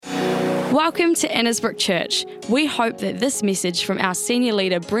Welcome to Annesbrook Church. We hope that this message from our senior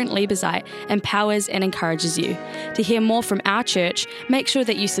leader, Brent Liebezeit, empowers and encourages you. To hear more from our church, make sure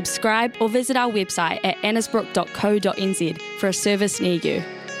that you subscribe or visit our website at annesbrook.co.nz for a service near you.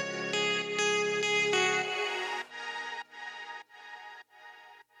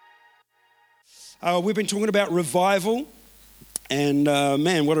 We've been talking about revival, and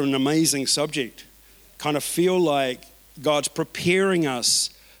man, what an amazing subject. Kind of feel like God's preparing us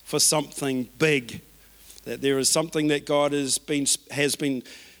for something big, that there is something that God has been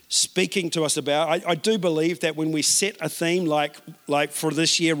speaking to us about. I do believe that when we set a theme like for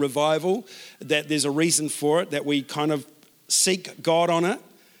this year, revival, that there's a reason for it, that we kind of seek God on it.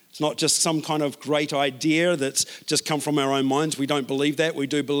 It's not just some kind of great idea that's just come from our own minds. We don't believe that. We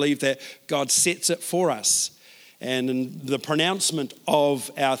do believe that God sets it for us. And in the pronouncement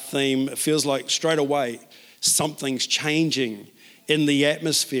of our theme, it feels like straight away something's changing in the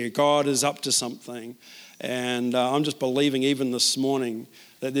atmosphere. God is up to something. And I'm just believing even this morning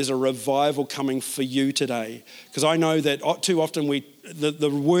that there's a revival coming for you today. Because I know that too often the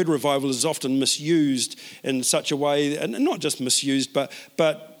word revival is often misused in such a way, and not just misused, but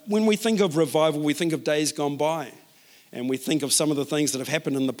when we think of revival, we think of days gone by. And we think of some of the things that have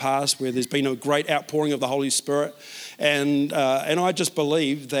happened in the past where there's been a great outpouring of the Holy Spirit. And I just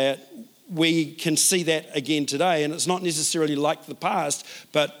believe that we can see that again today. And it's not necessarily like the past,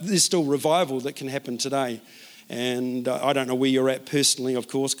 but there's still revival that can happen today. And I don't know where you're at personally, of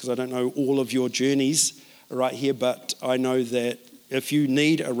course, because I don't know all of your journeys right here. But I know that if you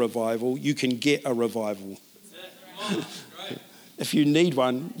need a revival, you can get a revival. If you need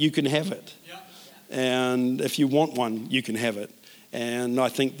one, you can have it. And if you want one, you can have it. And I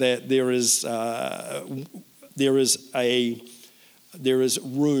think that there is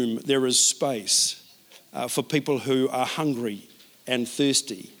room, there is space for people who are hungry and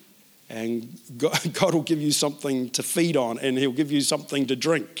thirsty. And God will give you something to feed on, and he'll give you something to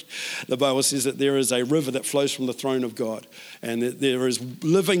drink. The Bible says that there is a river that flows from the throne of God, and that there is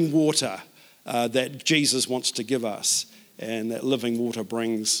living water that Jesus wants to give us. And that living water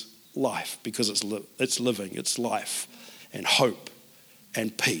brings life, because it's living, it's life and hope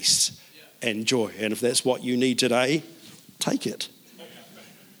and peace and joy. And if that's what you need today, take it.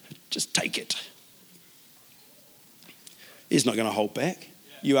 Just take it. He's not going to hold back.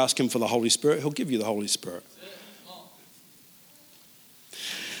 You ask him for the Holy Spirit, he'll give you the Holy Spirit.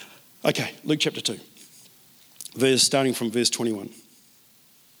 Okay, Luke chapter 2, starting from verse 21.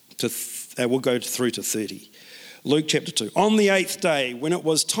 We'll go through to 30. Luke chapter 2. On the 8th day, when it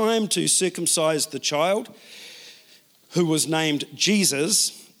was time to circumcise the child, who was named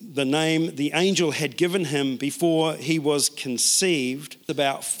Jesus, the name the angel had given him before he was conceived,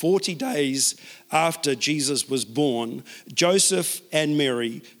 about 40 days after Jesus was born, Joseph and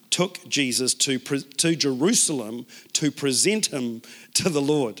Mary took Jesus to Jerusalem to present him to the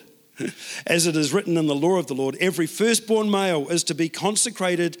Lord. As it is written in the law of the Lord, every firstborn male is to be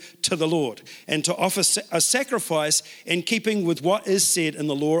consecrated to the Lord and to offer a sacrifice in keeping with what is said in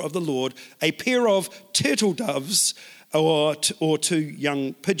the law of the Lord, a pair of turtle doves or two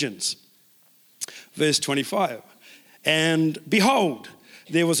young pigeons. Verse 25, and behold,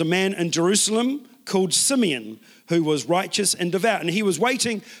 there was a man in Jerusalem called Simeon, who was righteous and devout, and he was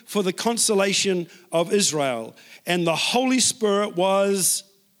waiting for the consolation of Israel, and the Holy Spirit was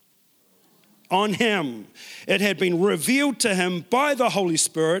on him. It had been revealed to him by the Holy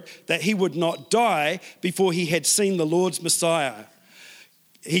Spirit that he would not die before he had seen the Lord's Messiah.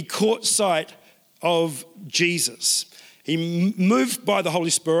 He caught sight of Jesus. He moved by the Holy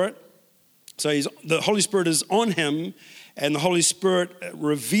Spirit. So the Holy Spirit is on him, and the Holy Spirit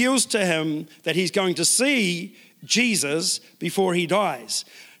reveals to him that he's going to see Jesus before he dies.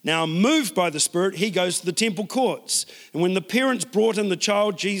 Now, moved by the Spirit, he goes to the temple courts. And when the parents brought in the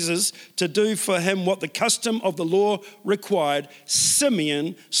child Jesus to do for him what the custom of the law required,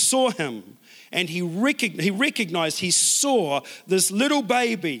 Simeon saw him. And he recognized, he saw this little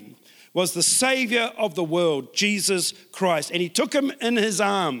baby was the Savior of the world, Jesus Christ. And he took him in his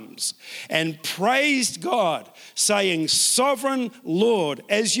arms and praised God, saying, Sovereign Lord,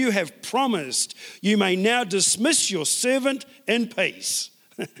 as you have promised, you may now dismiss your servant in peace.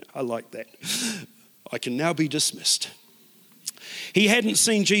 I like that. I can now be dismissed. He hadn't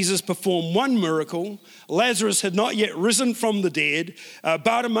seen Jesus perform one miracle. Lazarus had not yet risen from the dead.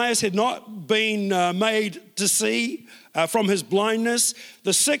 Bartimaeus had not been made to see. from his blindness.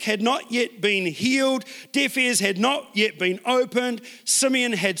 The sick had not yet been healed. Deaf ears had not yet been opened.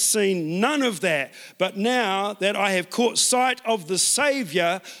 Simeon had seen none of that. But now that I have caught sight of the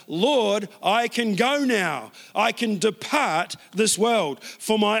Savior, Lord, I can go now. I can depart this world.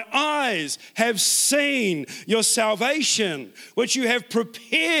 For my eyes have seen your salvation, which you have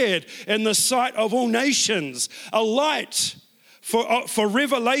prepared in the sight of all nations, a light for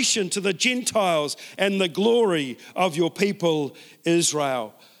revelation to the Gentiles and the glory of your people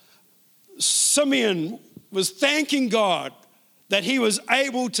Israel. Simeon was thanking God that he was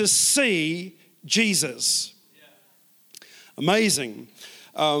able to see Jesus. Amazing.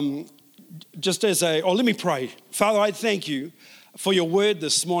 Let me pray. Father, I thank you for your word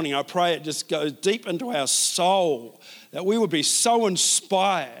this morning. I pray it just goes deep into our soul, that we would be so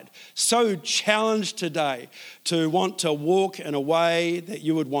inspired, so challenged today to want to walk in a way that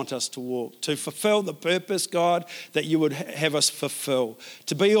you would want us to walk, to fulfill the purpose, God, that you would have us fulfill,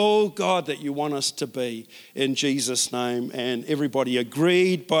 to be all, God, that you want us to be, in Jesus' name. And everybody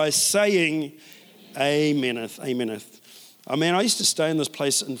agreed by saying, Ameneth, ameneth. I mean, I used to stay in this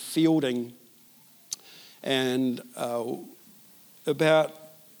place in Fielding, and about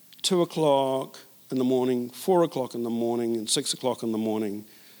 2 o'clock in the morning, 4 o'clock in the morning, and 6 o'clock in the morning,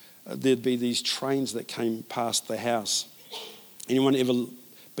 there'd be these trains that came past the house. Anyone ever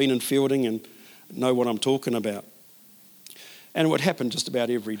been in Fielding and know what I'm talking about? And it would happen just about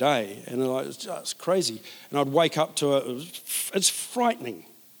every day, and it's just crazy. And I'd wake up to it. It's frightening.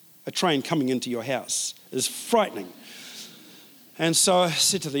 A train coming into your house is frightening. And so I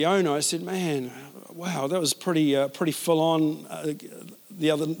said to the owner, I said, man, wow, that was pretty full on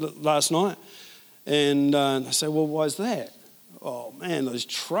last night. And I said, well, why is that? Oh man, those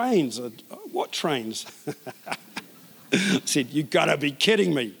trains, what trains? I said, you gotta be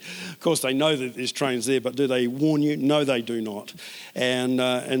kidding me. Of course, they know that there's trains there, but do they warn you? No, they do not.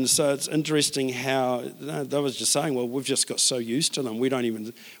 And so it's interesting how they was just saying, well, we've just got so used to them, we don't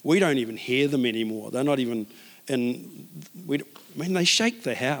even hear them anymore. They're not even, they shake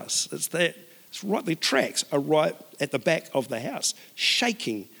the house. It's right. The tracks are right at the back of the house,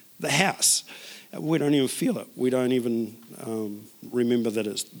 shaking the house. We don't even feel it. We don't even remember that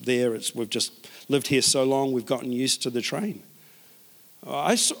it's there. We've just lived here so long, we've gotten used to the train.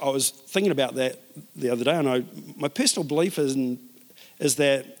 I was thinking about that the other day, and my personal belief is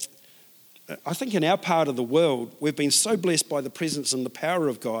that I think in our part of the world, we've been so blessed by the presence and the power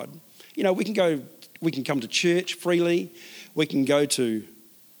of God. You know, we can come to church freely. We can go to,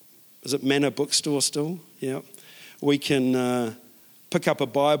 is it Manor Bookstore still? Yeah. We can pick up a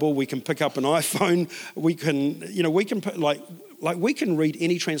Bible. We can pick up an iPhone. We can read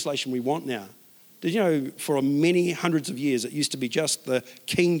any translation we want now. Did you know for many hundreds of years it used to be just the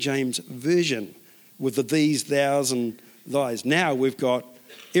King James Version with the these, thous, and thys. Now we've got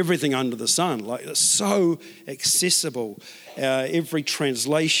everything under the sun. Like, it's so accessible. Every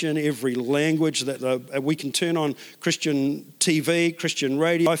translation, every language that we can turn on Christian TV, Christian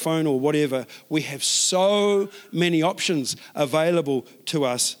radio, iPhone or whatever. We have so many options available to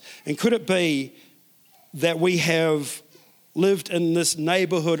us. And could it be that we have lived in this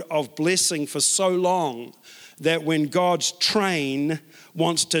neighborhood of blessing for so long that when God's train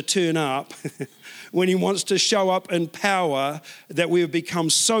wants to turn up, when he wants to show up in power, that we have become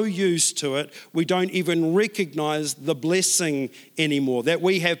so used to it, we don't even recognize the blessing anymore, that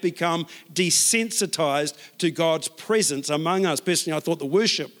we have become desensitized to God's presence among us. Personally, I thought the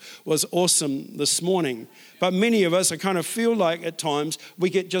worship was awesome this morning. But many of us, I kind of feel like at times we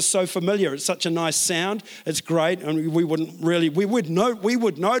get just so familiar. It's such a nice sound. It's great. And we would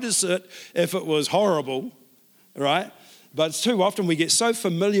notice it if it was horrible, right? But too often we get so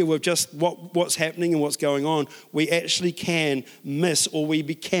familiar with just what's happening and what's going on, we actually can miss, or we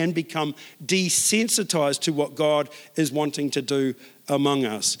can become desensitized to what God is wanting to do among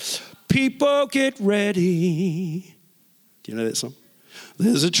us. People, get ready. Do you know that song?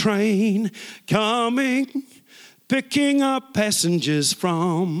 There's a train coming, picking up passengers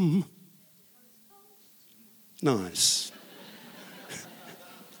from... Nice.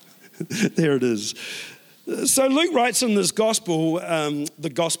 There it is. So Luke writes in this gospel,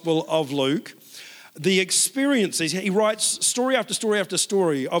 the Gospel of Luke, the experiences. He writes story after story after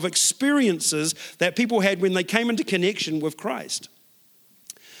story of experiences that people had when they came into connection with Christ.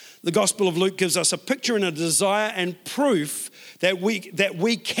 The Gospel of Luke gives us a picture and a desire and proof that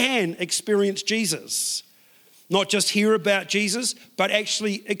we can experience Jesus. Not just hear about Jesus, but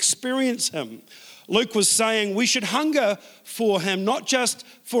actually experience him. Luke was saying we should hunger for him, not just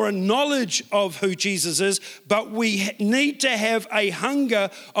for a knowledge of who Jesus is, but we need to have a hunger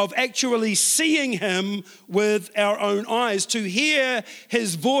of actually seeing him with our own eyes, to hear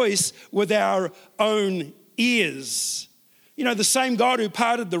his voice with our own ears. You know, the same God who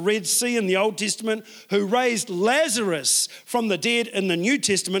parted the Red Sea in the Old Testament, who raised Lazarus from the dead in the New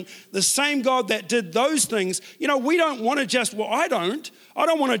Testament, the same God that did those things. You know, we don't want to just, I don't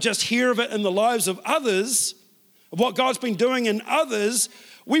want to just hear of it in the lives of others, of what God's been doing in others.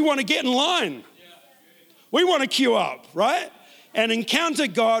 We want to get in line. We want to queue up, right? And encounter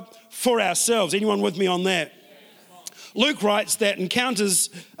God for ourselves. Anyone with me on that? Luke writes that encounters,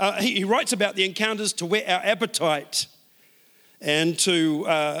 he writes about the encounters to whet our appetite, and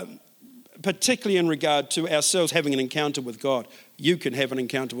to, particularly in regard to ourselves having an encounter with God. You can have an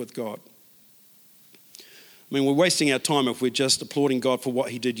encounter with God. I mean, we're wasting our time if we're just applauding God for what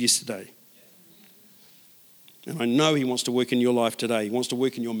he did yesterday. And I know he wants to work in your life today. He wants to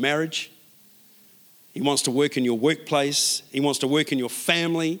work in your marriage. He wants to work in your workplace. He wants to work in your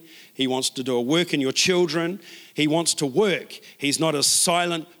family. He wants to do a work in your children. He wants to work. He's not a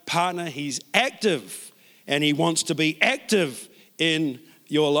silent partner. He's active. And he wants to be active in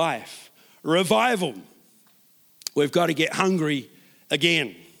your life. Revival. We've got to get hungry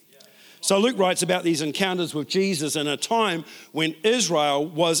again. So Luke writes about these encounters with Jesus in a time when Israel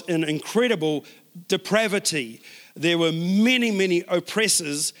was in incredible depravity. There were many, many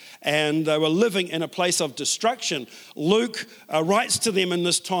oppressors, and they were living in a place of destruction. Luke writes to them in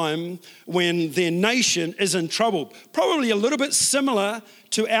this time when their nation is in trouble. Probably a little bit similar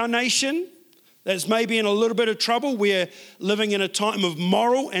to our nation. That's maybe in a little bit of trouble. We're living in a time of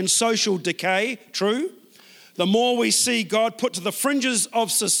moral and social decay, true. The more we see God put to the fringes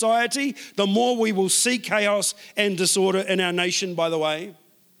of society, the more we will see chaos and disorder in our nation, by the way.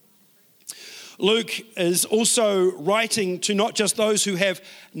 Luke is also writing to not just those who have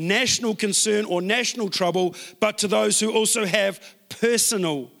national concern or national trouble, but to those who also have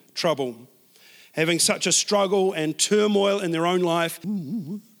personal trouble, having such a struggle and turmoil in their own life.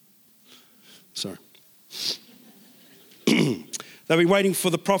 Sorry. They've been waiting for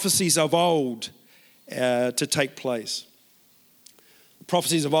the prophecies of old to take place. The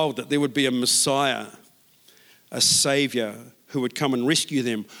prophecies of old that there would be a Messiah, a Savior who would come and rescue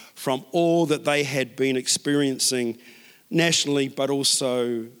them from all that they had been experiencing nationally, but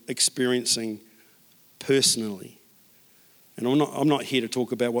also experiencing personally. And I'm not here to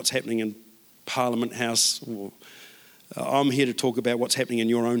talk about what's happening in Parliament House. I'm here to talk about what's happening in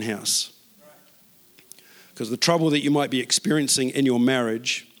your own house. Because the trouble that you might be experiencing in your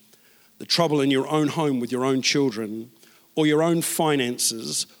marriage, the trouble in your own home with your own children, or your own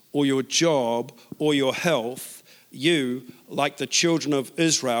finances, or your job, or your health, you, like the children of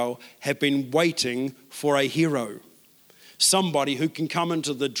Israel, have been waiting for a hero. Somebody who can come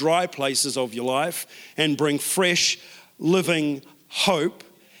into the dry places of your life and bring fresh, living hope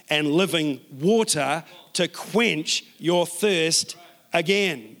and living water to quench your thirst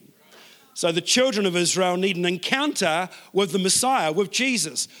again. So the children of Israel need an encounter with the Messiah, with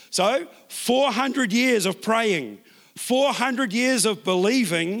Jesus. So 400 years of praying, 400 years of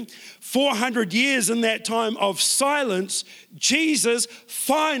believing, 400 years in that time of silence, Jesus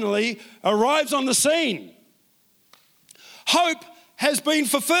finally arrives on the scene. Hope has been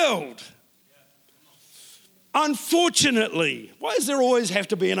fulfilled. Unfortunately, why does there always have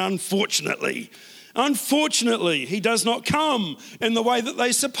to be an unfortunately? Unfortunately, he does not come in the way that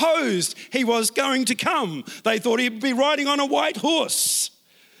they supposed he was going to come. They thought he'd be riding on a white horse.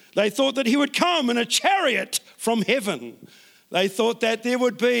 They thought that he would come in a chariot from heaven. They thought that there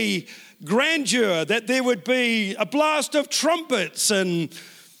would be grandeur, that there would be a blast of trumpets and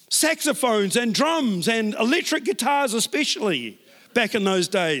saxophones and drums and electric guitars especially back in those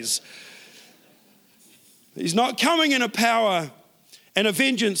days. He's not coming in a power and a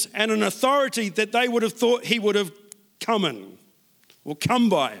vengeance and an authority that they would have thought he would have come in or come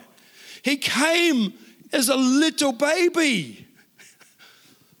by. He came as a little baby.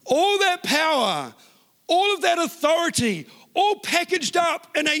 All that power, all of that authority, all packaged up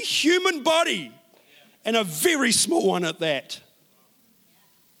in a human body, and a very small one at that.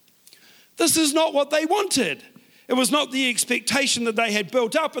 This is not what they wanted. It was not the expectation that they had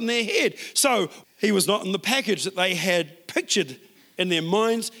built up in their head. So he was not in the package that they had pictured in their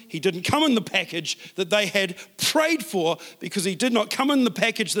minds. He didn't come in the package that they had prayed for, because he did not come in the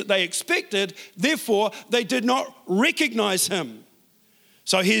package that they expected. Therefore, they did not recognize him.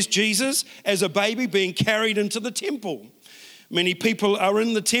 So here's Jesus as a baby being carried into the temple. Many people are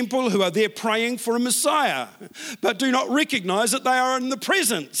in the temple who are there praying for a Messiah, but do not recognize that they are in the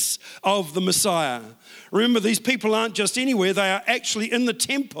presence of the Messiah. Remember, these people aren't just anywhere, they are actually in the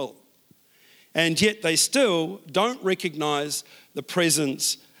temple. And yet they still don't recognize the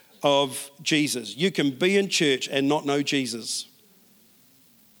presence of Jesus. You can be in church and not know Jesus.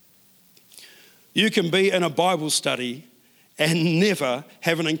 You can be in a Bible study and never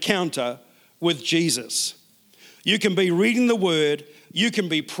have an encounter with Jesus. You can be reading the Word, you can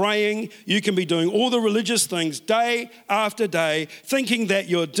be praying, you can be doing all the religious things day after day, thinking that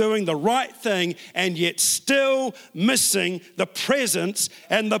you're doing the right thing and yet still missing the presence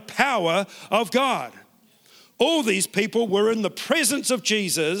and the power of God. All these people were in the presence of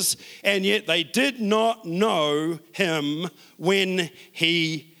Jesus, and yet they did not know him when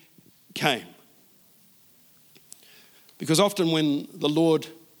he came. Because often when the Lord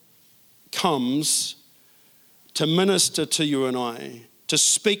comes to minister to you and I, to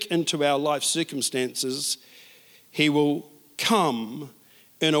speak into our life circumstances, he will come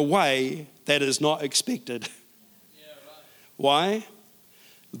in a way that is not expected. Yeah, right. Why?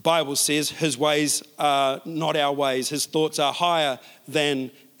 The Bible says his ways are not our ways. His thoughts are higher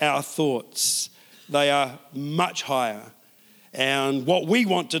than our thoughts. They are much higher. And what we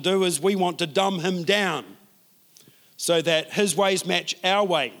want to do is we want to dumb him down so that his ways match our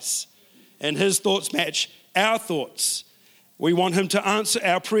ways and his thoughts match our thoughts. We want him to answer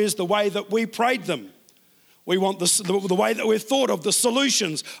our prayers the way that we prayed them. We want the way that we've thought of the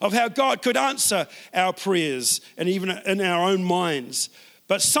solutions of how God could answer our prayers and even in our own minds.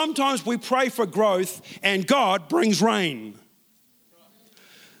 But sometimes we pray for growth and God brings rain.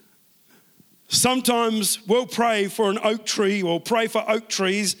 Sometimes we'll pray for an oak tree, we'll pray for oak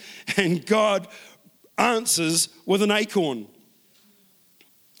trees, and God answers with an acorn.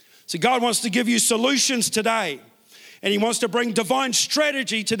 So God wants to give you solutions today. And he wants to bring divine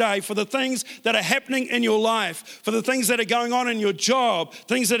strategy today for the things that are happening in your life, for the things that are going on in your job,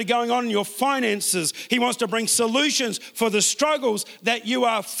 things that are going on in your finances. He wants to bring solutions for the struggles that you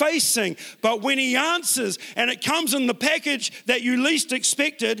are facing. But when he answers and it comes in the package that you least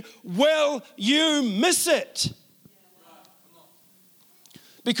expected, well, you miss it.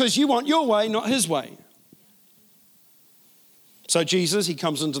 Because you want your way, not his way. So Jesus, he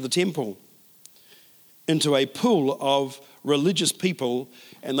comes into the temple, into a pool of religious people,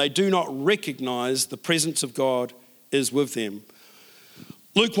 and they do not recognize the presence of God is with them.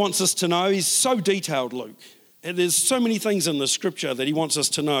 Luke wants us to know, he's so detailed, Luke, and there's so many things in the scripture that he wants us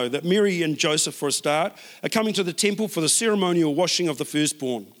to know, that Mary and Joseph, for a start, are coming to the temple for the ceremonial washing of the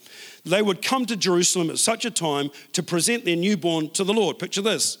firstborn. They would come to Jerusalem at such a time to present their newborn to the Lord. Picture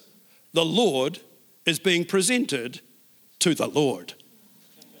this, the Lord is being presented to the Lord.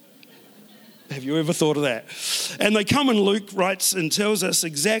 Have you ever thought of that? And they come, and Luke writes and tells us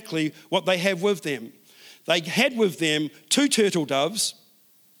exactly what they have with them. They had with them 2 turtle doves,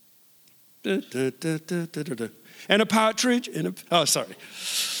 and a partridge, They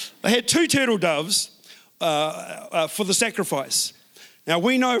had 2 turtle doves for the sacrifice. Now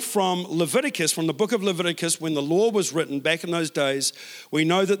we know from Leviticus, from the book of Leviticus, when the law was written back in those days, we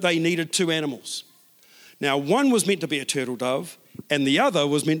know that they needed 2 animals. Now one was meant to be a turtle dove, and the other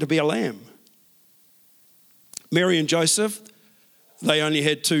was meant to be a lamb. Mary and Joseph, they only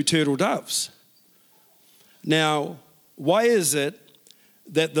had 2 turtle doves. Now, why is it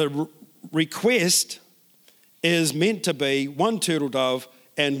that the request is meant to be 1 turtle dove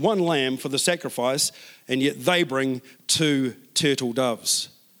and 1 lamb for the sacrifice, and yet they bring 2 turtle doves?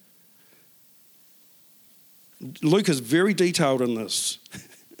 Luke is very detailed in this.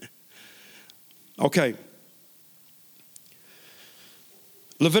 Okay.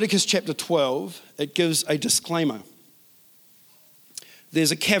 Leviticus chapter 12, it gives a disclaimer.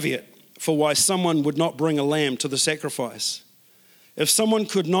 There's a caveat for why someone would not bring a lamb to the sacrifice. If someone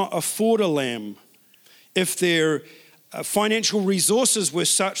could not afford a lamb, if their financial resources were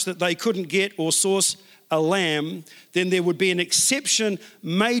such that they couldn't get or source a lamb, then there would be an exception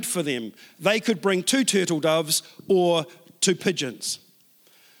made for them. They could bring 2 turtle doves or 2 pigeons.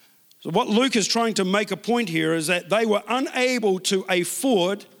 So what Luke is trying to make a point here is that they were unable to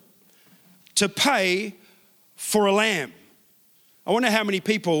afford to pay for a lamb. I wonder how many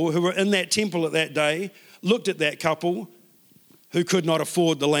people who were in that temple at that day looked at that couple who could not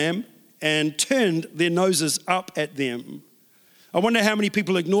afford the lamb and turned their noses up at them. I wonder how many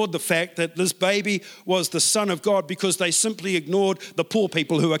people ignored the fact that this baby was the Son of God because they simply ignored the poor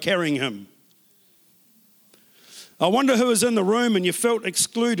people who are carrying him. I wonder who is in the room and you felt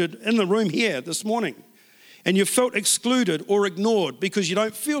excluded in the room here this morning, and you felt excluded or ignored because you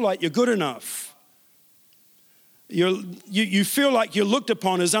don't feel like you're good enough. You feel like you're looked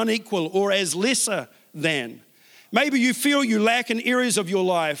upon as unequal or as lesser than. Maybe you feel you lack in areas of your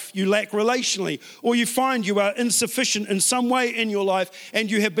life, you lack relationally, or you find you are insufficient in some way in your life and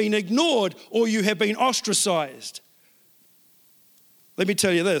you have been ignored or you have been ostracized. Let me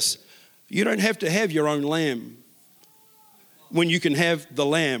tell you this, you don't have to have your own lamb when you can have the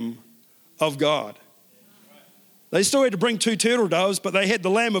Lamb of God. They still had to bring 2 turtle doves, but they had the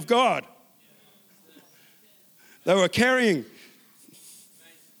Lamb of God. They were carrying.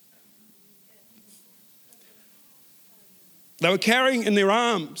 They were carrying in their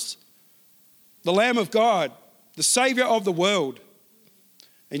arms the Lamb of God, the Savior of the world,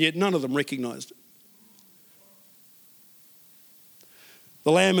 and yet none of them recognized it.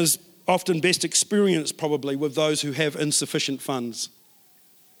 The Lamb is often best experienced probably with those who have insufficient funds,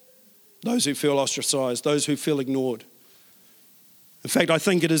 those who feel ostracized, those who feel ignored. In fact, I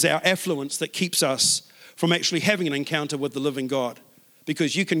think it is our affluence that keeps us from actually having an encounter with the living God,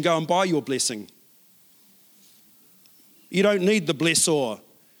 because you can go and buy your blessing. You don't need the blessor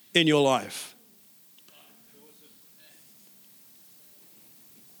in your life.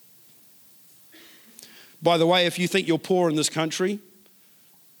 By the way, if you think you're poor in this country,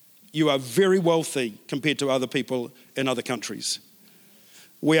 you are very wealthy compared to other people in other countries.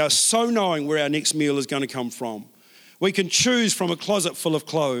 We are so knowing where our next meal is going to come from. We can choose from a closet full of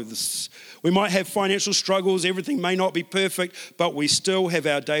clothes. We might have financial struggles, everything may not be perfect, but we still have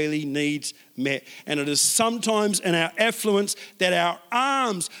our daily needs met. And it is sometimes in our affluence that our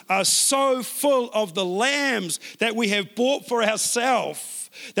arms are so full of the lambs that we have bought for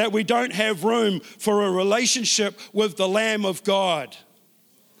ourselves that we don't have room for a relationship with the Lamb of God.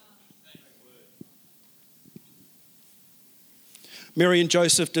 Mary and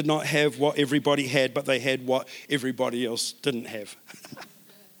Joseph did not have what everybody had, but they had what everybody else didn't have.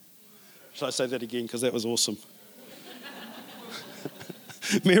 Should I say that again? Because that was awesome.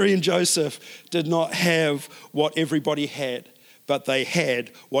 Mary and Joseph did not have what everybody had, but they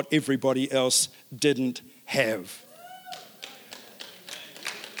had what everybody else didn't have.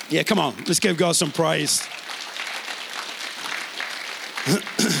 Yeah, come on, let's give God some praise.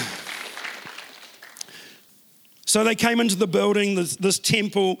 So they came into the building, this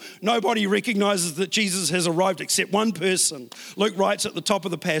temple. Nobody recognizes that Jesus has arrived except one person. Luke writes at the top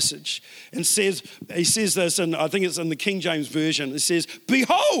of the passage and he says this, and I think it's in the King James Version. It says,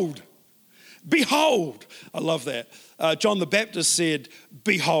 behold, behold. I love that. John the Baptist said,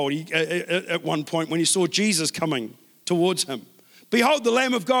 behold, at one point when he saw Jesus coming towards him. Behold the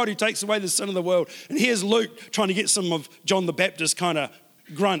Lamb of God who takes away the sin of the world. And here's Luke trying to get some of John the Baptist kind of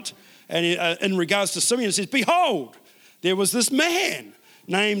grunt. And in regards to Simeon, it says, behold, there was this man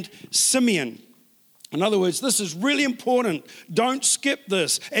named Simeon. In other words, this is really important. Don't skip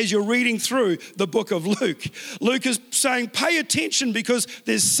this as you're reading through the book of Luke. Luke is saying, pay attention because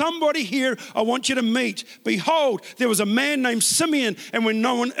there's somebody here I want you to meet. Behold, there was a man named Simeon, and when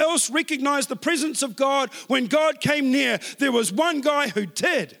no one else recognized the presence of God, when God came near, there was one guy who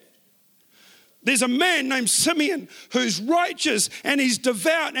did. There's a man named Simeon who's righteous and he's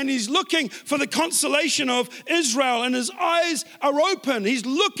devout and he's looking for the consolation of Israel, and his eyes are open. He's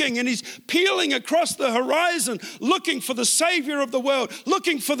looking and he's peeling across the horizon, looking for the Savior of the world,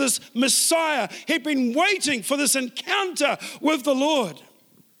 looking for this Messiah. He'd been waiting for this encounter with the Lord,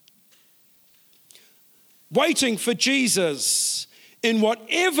 waiting for Jesus in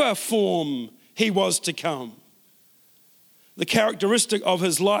whatever form he was to come. The characteristic of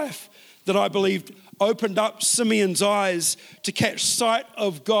his life that I believe opened up Simeon's eyes to catch sight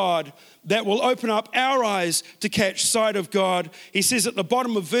of God, that will open up our eyes to catch sight of God. He says at the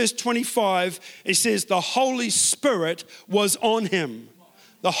bottom of verse 25, he says, the Holy Spirit was on him.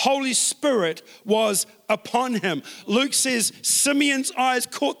 The Holy Spirit was upon him. Luke says Simeon's eyes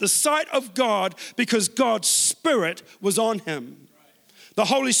caught the sight of God because God's Spirit was on him. The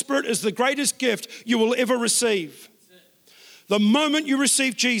Holy Spirit is the greatest gift you will ever receive. The moment you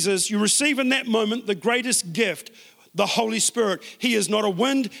receive Jesus, you receive in that moment the greatest gift, the Holy Spirit. He is not a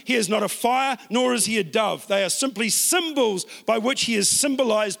wind, he is not a fire, nor is he a dove. They are simply symbols by which he is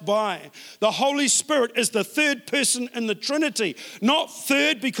symbolized by. The Holy Spirit is the third person in the Trinity. Not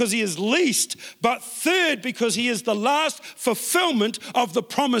third because he is least, but third because he is the last fulfillment of the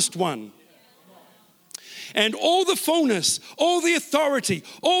promised one. And all the fullness, all the authority,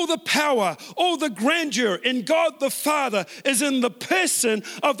 all the power, all the grandeur in God the Father is in the person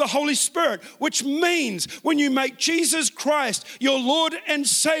of the Holy Spirit, which means when you make Jesus Christ your Lord and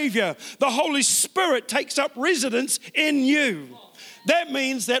Savior, the Holy Spirit takes up residence in you. That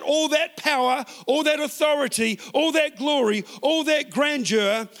means that all that power, all that authority, all that glory, all that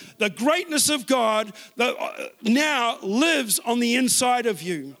grandeur, the greatness of God now lives on the inside of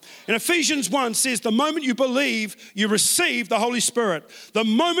you. And Ephesians 1 says, the moment you believe, you receive the Holy Spirit. The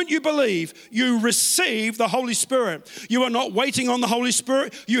moment you believe, you receive the Holy Spirit. You are not waiting on the Holy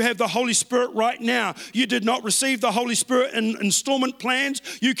Spirit. You have the Holy Spirit right now. You did not receive the Holy Spirit in installment plans.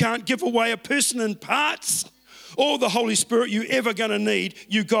 You can't give away a person in parts. All the Holy Spirit you ever going to need,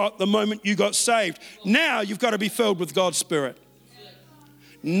 you got the moment you got saved. Now you've got to be filled with God's Spirit.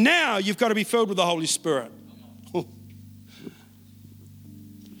 Now you've got to be filled with the Holy Spirit.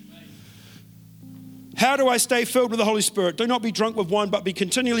 How do I stay filled with the Holy Spirit? Do not be drunk with wine, but be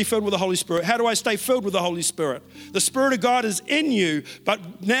continually filled with the Holy Spirit. How do I stay filled with the Holy Spirit? The Spirit of God is in you,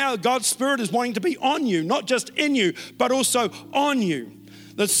 but now God's Spirit is wanting to be on you, not just in you, but also on you.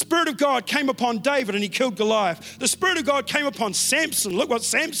 The Spirit of God came upon David and he killed Goliath. The Spirit of God came upon Samson. Look what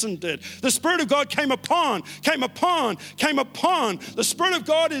Samson did. The Spirit of God came upon. The Spirit of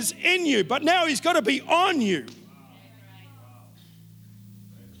God is in you, but now he's got to be on you.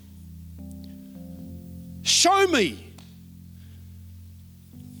 Show me.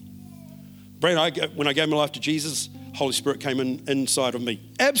 Brad, when I gave my life to Jesus, Holy Spirit came inside of me.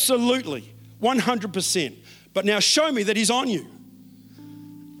 Absolutely, 100%. But now show me that he's on you.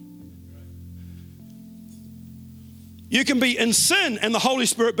 You can be in sin and the Holy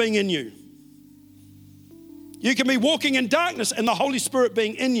Spirit being in you. You can be walking in darkness and the Holy Spirit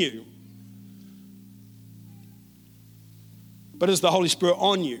being in you. But is the Holy Spirit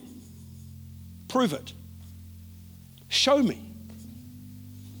on you? Prove it. Show me.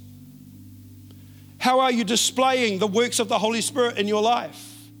 How are you displaying the works of the Holy Spirit in your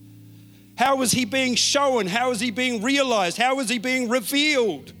life? How is he being shown? How is he being realized? How is he being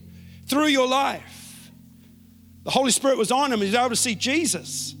revealed through your life? The Holy Spirit was on him. He was able to see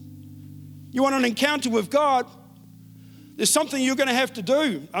Jesus. You want an encounter with God? There's something you're going to have to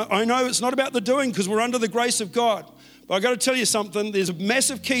do. I know it's not about the doing because we're under the grace of God. But I've got to tell you something. There's a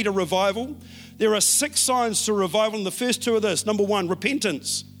massive key to revival. There are 6 signs to revival, and the first 2 are this. Number 1,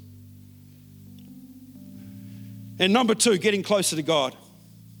 repentance. And number 2, getting closer to God.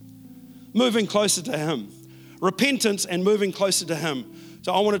 Moving closer to him. Repentance and moving closer to him.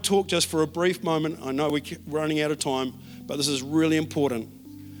 So I want to talk just for a brief moment. I know we're running out of time, but this is really important.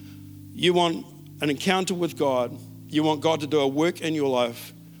 You want an encounter with God. You want God to do a work in your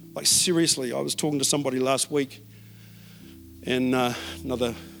life. Like seriously, I was talking to somebody last week in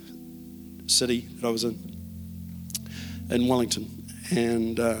another city that I was in Wellington.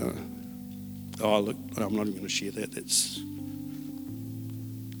 And, look, I'm not even going to share that. That's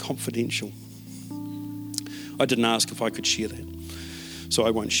confidential. I didn't ask if I could share that. So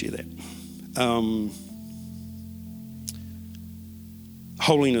I won't share that.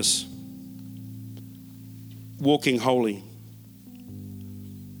 Holiness. Walking holy.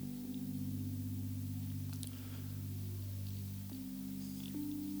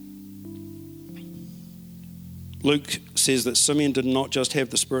 Luke says that Simeon did not just have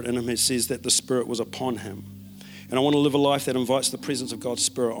the Spirit in him, it says that the Spirit was upon him. And I want to live a life that invites the presence of God's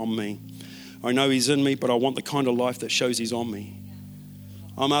Spirit on me. I know he's in me, but I want the kind of life that shows he's on me.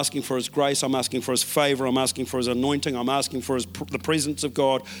 I'm asking for his grace. I'm asking for his favor. I'm asking for his anointing. I'm asking for the presence of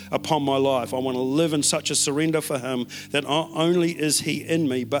God upon my life. I want to live in such a surrender for him that not only is he in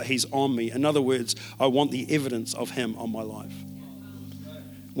me, but he's on me. In other words, I want the evidence of him on my life.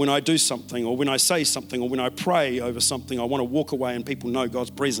 When I do something or when I say something or when I pray over something, I want to walk away and people know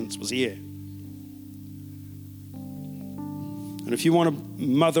God's presence was here. And if you want to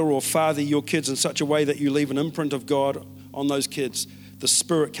mother or father your kids in such a way that you leave an imprint of God on those kids, the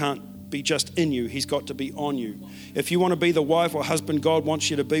Spirit can't be just in you. He's got to be on you. If you want to be the wife or husband God wants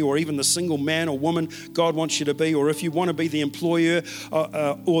you to be, or even the single man or woman God wants you to be, or if you want to be the employer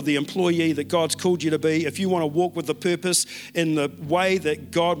or the employee that God's called you to be, if you want to walk with the purpose in the way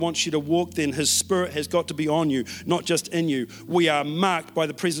that God wants you to walk, then his Spirit has got to be on you, not just in you. We are marked by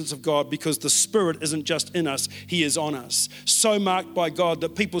the presence of God because the Spirit isn't just in us, he is on us. So marked by God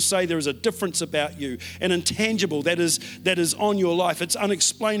that people say there is a difference about you, an intangible that is on your life. It's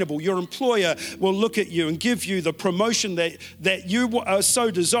unexplainable. Your employer will look at you and give you the promotion that you are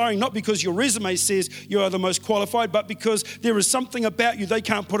so desiring, not because your resume says you are the most qualified, but because there is something about you they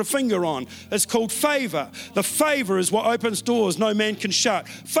can't put a finger on. It's called favor. The favor is what opens doors no man can shut.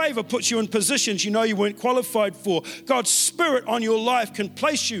 Favor puts you in positions you know you weren't qualified for. God's Spirit on your life can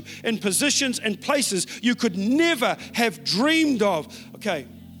place you in positions and places you could never have dreamed of. Okay.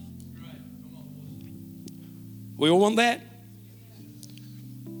 We all want that?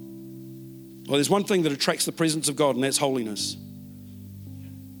 Well, there's one thing that attracts the presence of God, and that's holiness.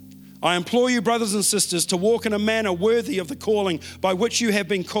 I implore you, brothers and sisters, to walk in a manner worthy of the calling by which you have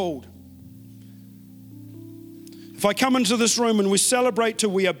been called. If I come into this room and we celebrate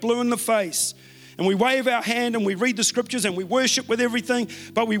till we are blue in the face, and we wave our hand and we read the scriptures and we worship with everything,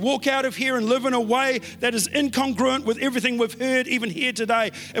 but we walk out of here and live in a way that is incongruent with everything we've heard even here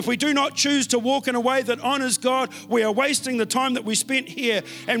today. If we do not choose to walk in a way that honors God, we are wasting the time that we spent here.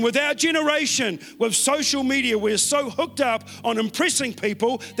 And with our generation, with social media, we're so hooked up on impressing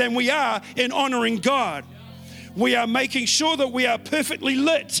people than we are in honoring God. We are making sure that we are perfectly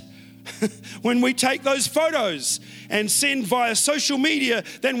lit when we take those photos and send via social media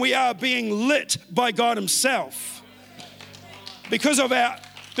than we are being lit by God Himself. Because of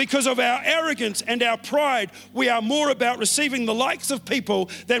our arrogance and our pride, we are more about receiving the likes of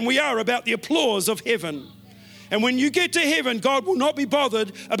people than we are about the applause of heaven. And when you get to heaven, God will not be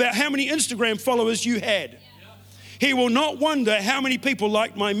bothered about how many Instagram followers you had. He will not wonder how many people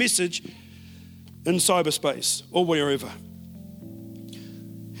liked my message in cyberspace or wherever.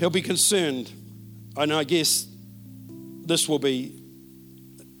 He'll be concerned, and I guess this will be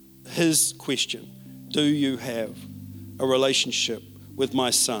His question. Do you have a relationship with my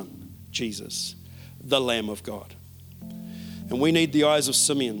Son, Jesus, the Lamb of God? And we need the eyes of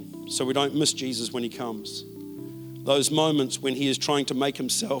Simeon so we don't miss Jesus when He comes. Those moments when He is trying to make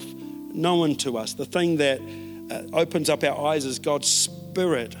Himself known to us. The thing that opens up our eyes is God's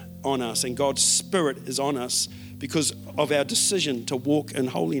Spirit on us, and God's Spirit is on us because of our decision to walk in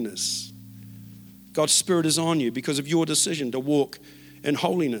holiness. God's Spirit is on you because of your decision to walk in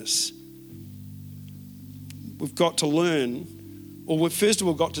holiness. We've got to learn, or we've first of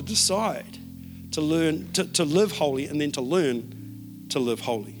all got to decide to learn to live holy, and then to learn to live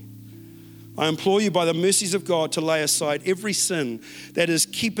holy. I implore you by the mercies of God to lay aside every sin that is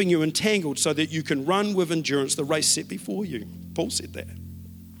keeping you entangled so that you can run with endurance the race set before you. Paul said that.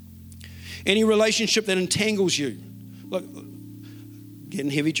 Any relationship that entangles you. Look,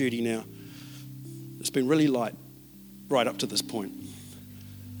 getting heavy duty now. It's been really light right up to this point.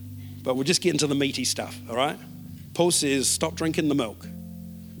 But we'll just get into the meaty stuff, all right? Paul says, stop drinking the milk.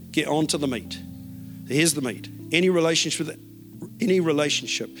 Get on to the meat. Here's the meat. Any relationship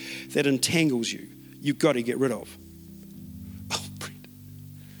that entangles you, you've got to get rid of. Oh, Brent.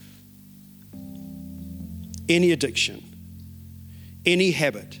 Any addiction, any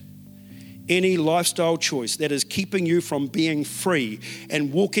habit, any lifestyle choice that is keeping you from being free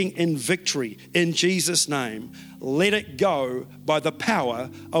and walking in victory in Jesus' name, let it go by the power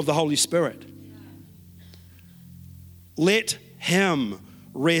of the Holy Spirit. Let Him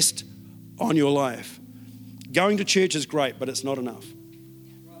rest on your life. Going to church is great, but it's not enough.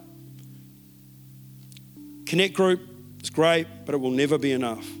 Connect group is great, but it will never be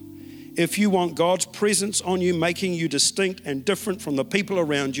enough. If you want God's presence on you, making you distinct and different from the people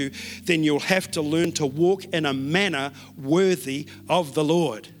around you, then you'll have to learn to walk in a manner worthy of the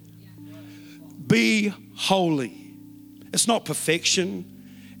Lord. Be holy. It's not perfection.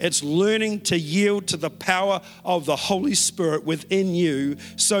 It's learning to yield to the power of the Holy Spirit within you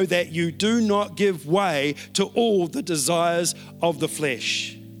so that you do not give way to all the desires of the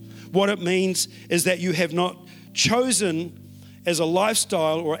flesh. What it means is that you have not chosen as a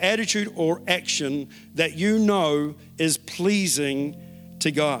lifestyle or attitude or action that you know is pleasing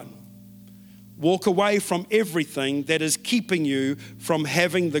to God. Walk away from everything that is keeping you from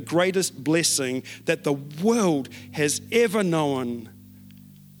having the greatest blessing that the world has ever known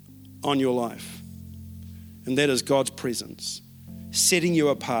on your life. And that is God's presence, setting you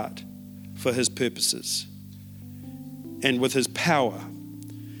apart for His purposes and with His power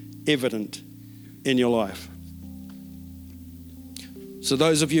evident in your life. So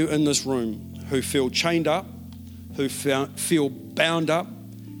those of you in this room who feel chained up, who feel bound up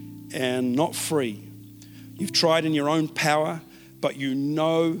and not free, you've tried in your own power, but you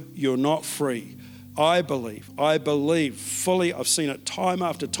know you're not free. I believe fully, I've seen it time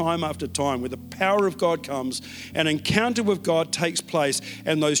after time after time, where the power of God comes, an encounter with God takes place,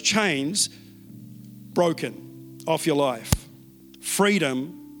 and those chains broken off your life.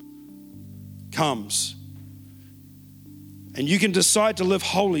 Freedom comes. And you can decide to live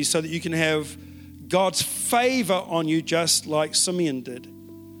holy so that you can have God's favor on you, just like Simeon did.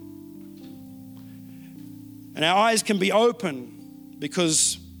 And our eyes can be open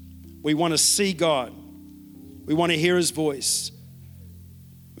because we want to see God. We want to hear His voice.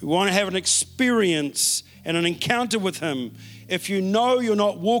 We want to have an experience and an encounter with Him. If you know you're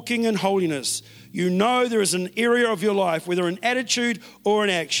not walking in holiness, you know there is an area of your life, whether an attitude or an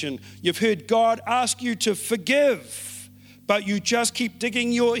action, you've heard God ask you to forgive, but you just keep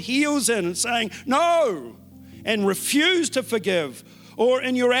digging your heels in and saying no and refuse to forgive, or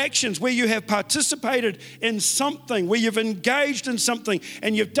in your actions where you have participated in something, where you've engaged in something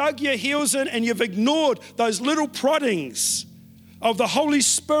and you've dug your heels in and you've ignored those little proddings of the Holy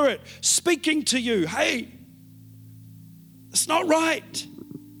Spirit speaking to you, hey, it's not right.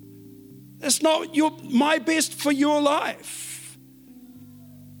 It's not my best for your life.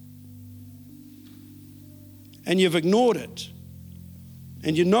 And you've ignored it.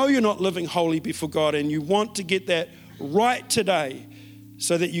 And you know you're not living holy before God, and you want to get that right today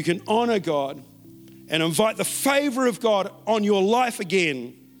so that you can honor God and invite the favor of God on your life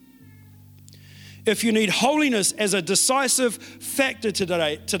again. If you need holiness as a decisive factor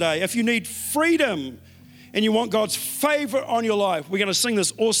today, if you need freedom and you want God's favor on your life, we're going to sing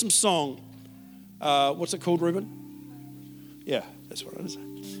this awesome song. What's it called, Ruben? Yeah, that's what it is.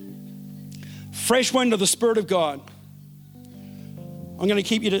 Fresh wind of the Spirit of God. I'm going to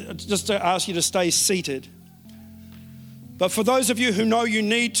keep you to ask you to stay seated. But for those of you who know you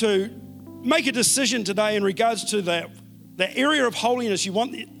need to make a decision today in regards to that area of holiness, you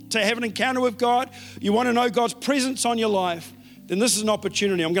want to have an encounter with God, you want to know God's presence on your life, then this is an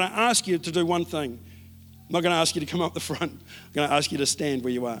opportunity. I'm going to ask you to do one thing. I'm not going to ask you to come up the front. I'm going to ask you to stand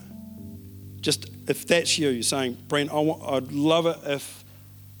where you are. Just if that's you, you're saying, Brent, I'd love it if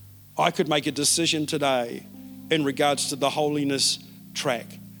I could make a decision today in regards to the holiness track,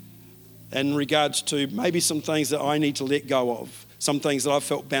 in regards to maybe some things that I need to let go of, some things that I've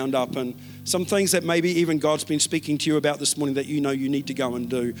felt bound up in, some things that maybe even God's been speaking to you about this morning that you know you need to go and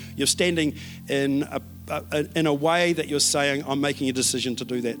do. You're standing in a way that you're saying, I'm making a decision to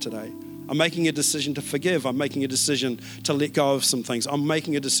do that today. I'm making a decision to forgive. I'm making a decision to let go of some things. I'm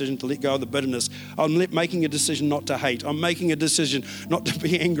making a decision to let go of the bitterness. I'm making a decision not to hate. I'm making a decision not to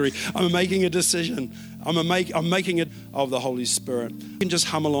be angry. I'm making a decision. I'm making it of the Holy Spirit. You can just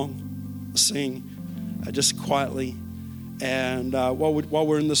hum along, sing, just quietly. And while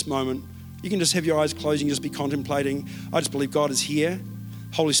we're in this moment, you can just have your eyes closed and just be contemplating. I just believe God is here.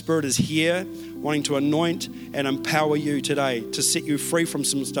 Holy Spirit is here, wanting to anoint and empower you today to set you free from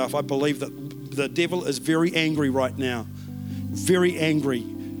some stuff. I believe that the devil is very angry right now. Very angry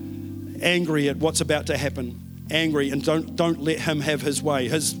at what's about to happen. Angry, and don't let him have his way.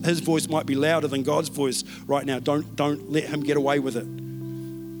 His voice might be louder than God's voice right now. Don't let him get away with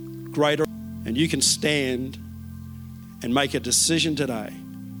it. Greater, and you can stand and make a decision today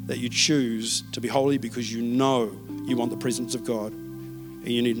that you choose to be holy because you know you want the presence of God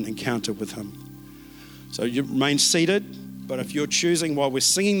and you need an encounter with him. So you remain seated, but if you're choosing while we're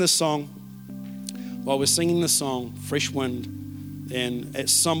singing this song, Fresh Wind, then at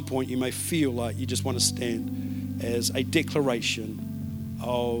some point you may feel like you just want to stand as a declaration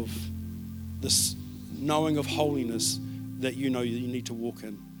of this knowing of holiness that you know you need to walk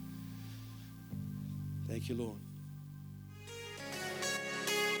in. Thank you, Lord.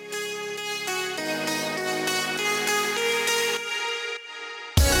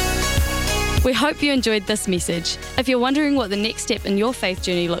 We hope you enjoyed this message. If you're wondering what the next step in your faith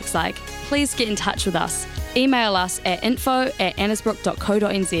journey looks like, please get in touch with us. Email us at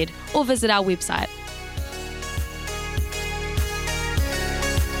info@annesbrook.co.nz or visit our website.